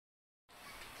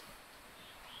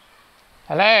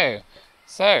Hello.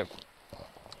 So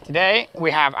today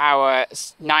we have our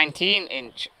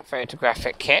 19-inch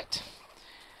photographic kit.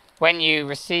 When you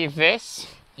receive this,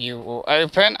 you will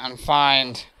open and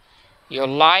find your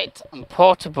light and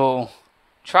portable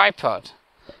tripod.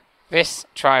 This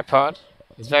tripod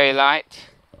is very light.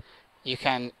 You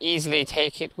can easily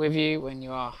take it with you when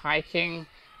you are hiking,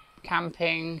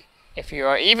 camping, if you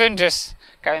are even just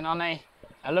going on a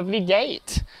lovely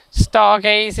date,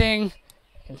 stargazing.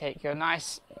 You can take your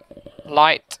nice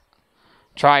light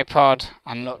tripod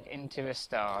and look into the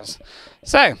stars.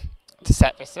 So to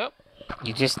set this up,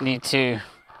 you just need to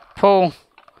pull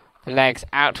the legs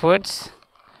outwards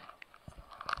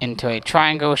into a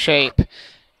triangle shape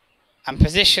and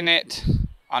position it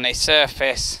on a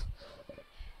surface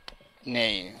near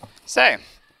you. So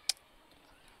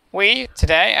we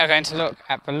today are going to look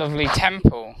at the lovely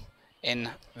temple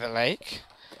in the lake,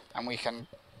 and we can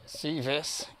see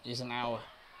this using our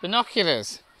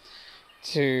binoculars.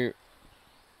 To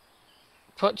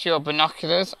put your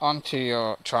binoculars onto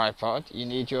your tripod, you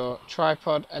need your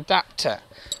tripod adapter.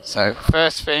 So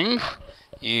first thing,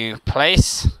 you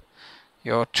place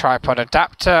your tripod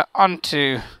adapter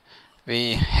onto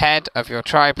the head of your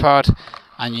tripod,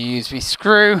 and you use the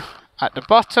screw at the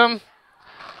bottom,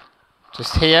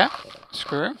 just here,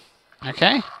 screw,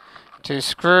 okay, to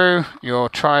screw your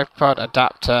tripod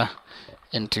adapter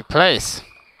into place.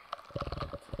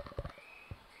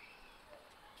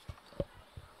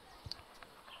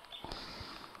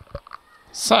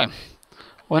 So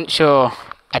once your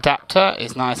adapter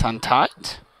is nice and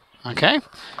tight, okay,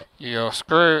 your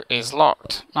screw is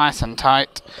locked nice and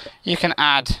tight, you can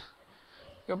add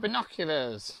your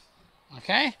binoculars.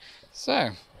 Okay,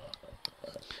 so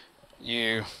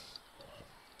you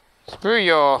screw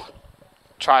your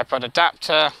tripod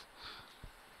adapter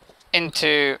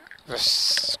into the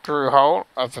screw hole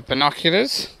of the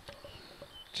binoculars,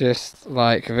 just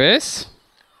like this.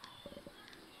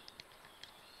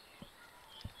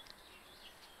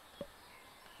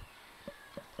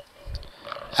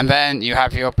 And then you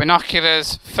have your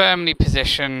binoculars firmly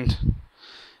positioned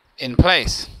in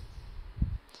place.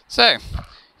 So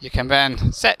you can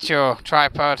then set your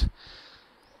tripod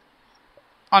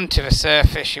onto the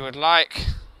surface you would like,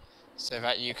 so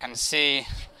that you can see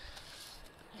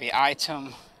the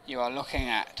item you are looking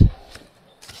at.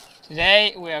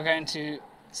 Today we are going to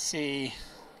see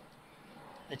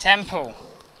the temple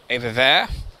over there.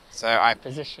 So I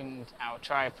positioned our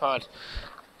tripod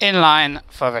in line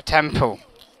for the temple.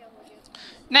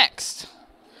 Next,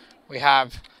 we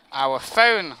have our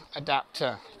phone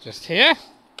adapter just here.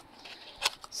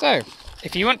 So,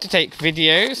 if you want to take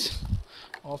videos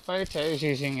or photos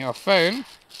using your phone,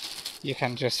 you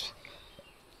can just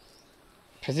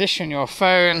position your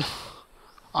phone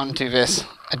onto this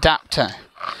adapter.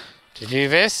 To do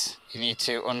this, you need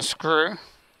to unscrew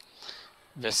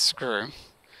this screw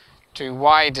to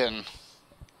widen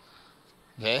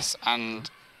this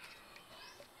and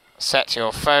set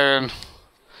your phone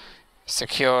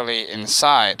securely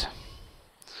inside.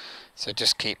 So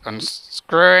just keep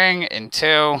unscrewing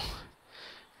until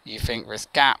you think this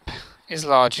gap is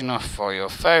large enough for your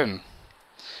phone.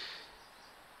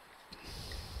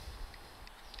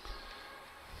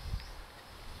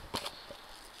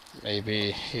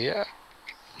 Maybe here.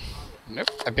 Nope,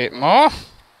 a bit more.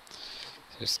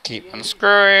 Just keep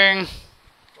unscrewing.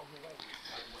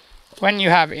 When you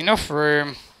have enough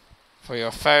room for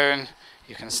your phone,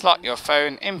 you can slot your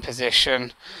phone in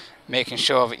position, making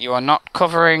sure that you are not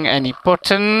covering any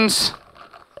buttons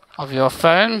of your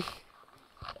phone.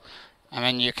 And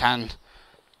then you can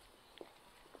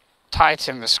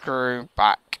tighten the screw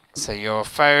back so your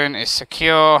phone is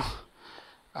secure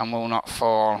and will not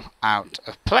fall out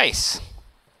of place.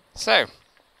 So,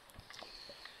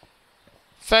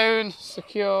 phone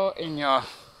secure in your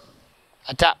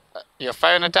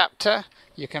phone adapter.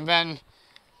 You can then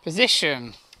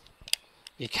position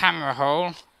the camera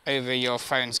hole over your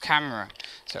phone's camera.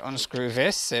 So unscrew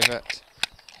this so that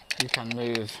you can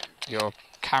move your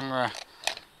camera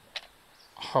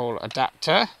hole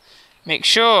adapter. Make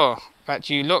sure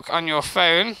that you look on your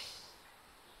phone.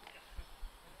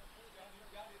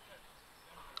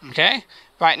 Okay,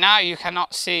 right now you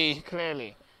cannot see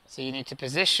clearly, so you need to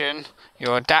position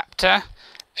your adapter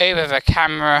over the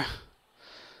camera,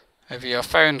 over your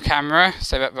phone camera,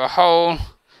 so that the hole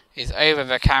is over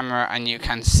the camera and you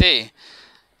can see.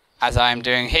 As I am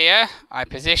doing here, I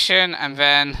position and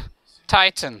then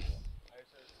tighten.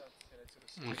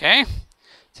 Okay,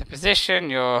 so position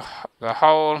the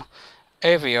hole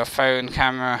over your phone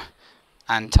camera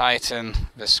and tighten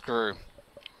the screw.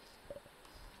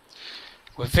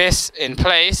 With this in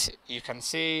place, you can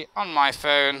see on my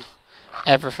phone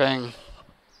everything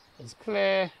is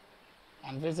clear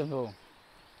and visible.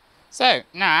 So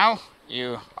now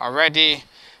you are ready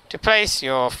to place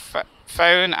your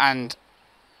phone and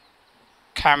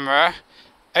camera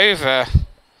over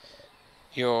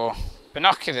your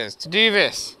binoculars. To do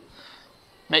this,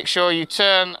 make sure you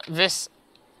turn this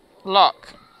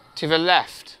lock to the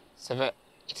left so that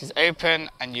it is open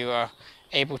and you are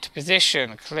able to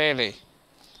position clearly.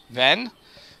 Then,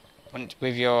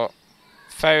 with your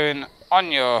phone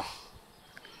on your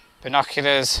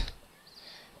binoculars,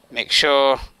 make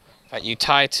sure that you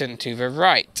tighten to the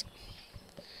right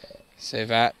so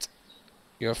that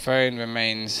your phone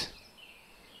remains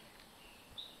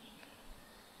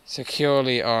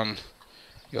securely on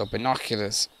your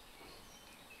binoculars.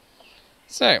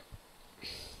 So,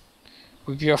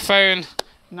 with your phone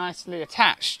nicely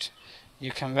attached,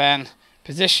 you can then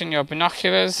position your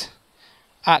binoculars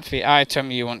at the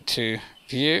item you want to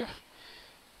view.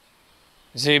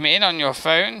 Zoom in on your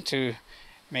phone to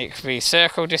make the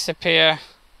circle disappear,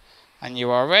 and you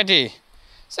are ready.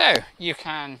 So you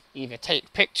can either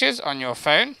take pictures on your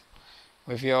phone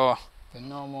with the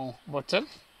normal button.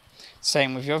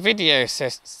 Same with your video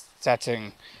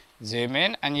setting. Zoom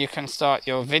in and you can start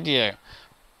your video.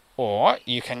 Or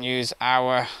you can use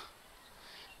our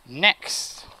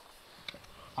next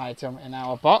item in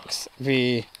our box,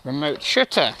 the remote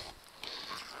shutter.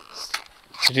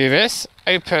 To do this,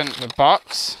 open the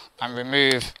box and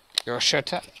remove your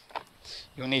shutter.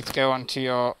 You'll need to go onto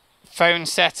your phone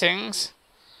settings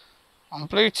on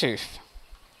Bluetooth.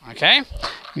 Okay, you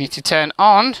need to turn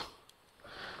on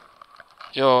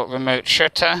your remote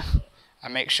shutter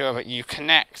and make sure that you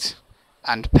connect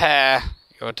and pair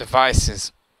your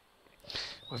devices.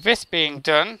 With this being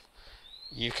done,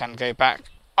 you can go back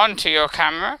onto your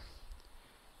camera,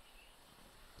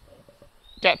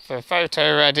 get the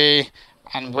photo ready,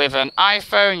 and with an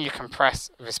iPhone you can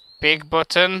press this big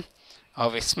button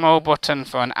or the small button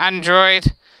for an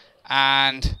Android,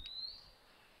 and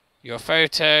your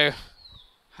photo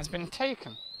has been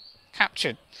taken,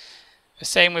 captured. The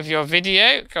same with your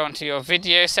video. Go onto your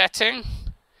video setting,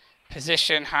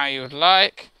 position how you would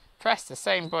like, press the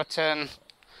same button,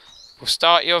 will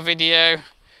start your video.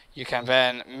 You can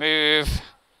then move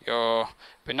your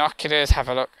binoculars, have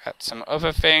a look at some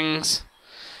other things.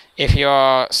 If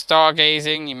you're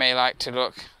stargazing, you may like to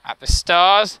look at the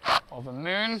stars or the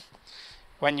moon.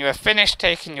 When you are finished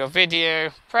taking your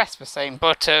video, press the same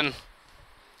button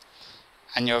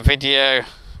and your video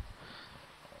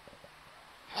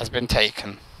has been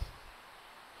taken.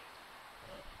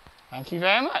 Thank you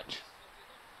very much.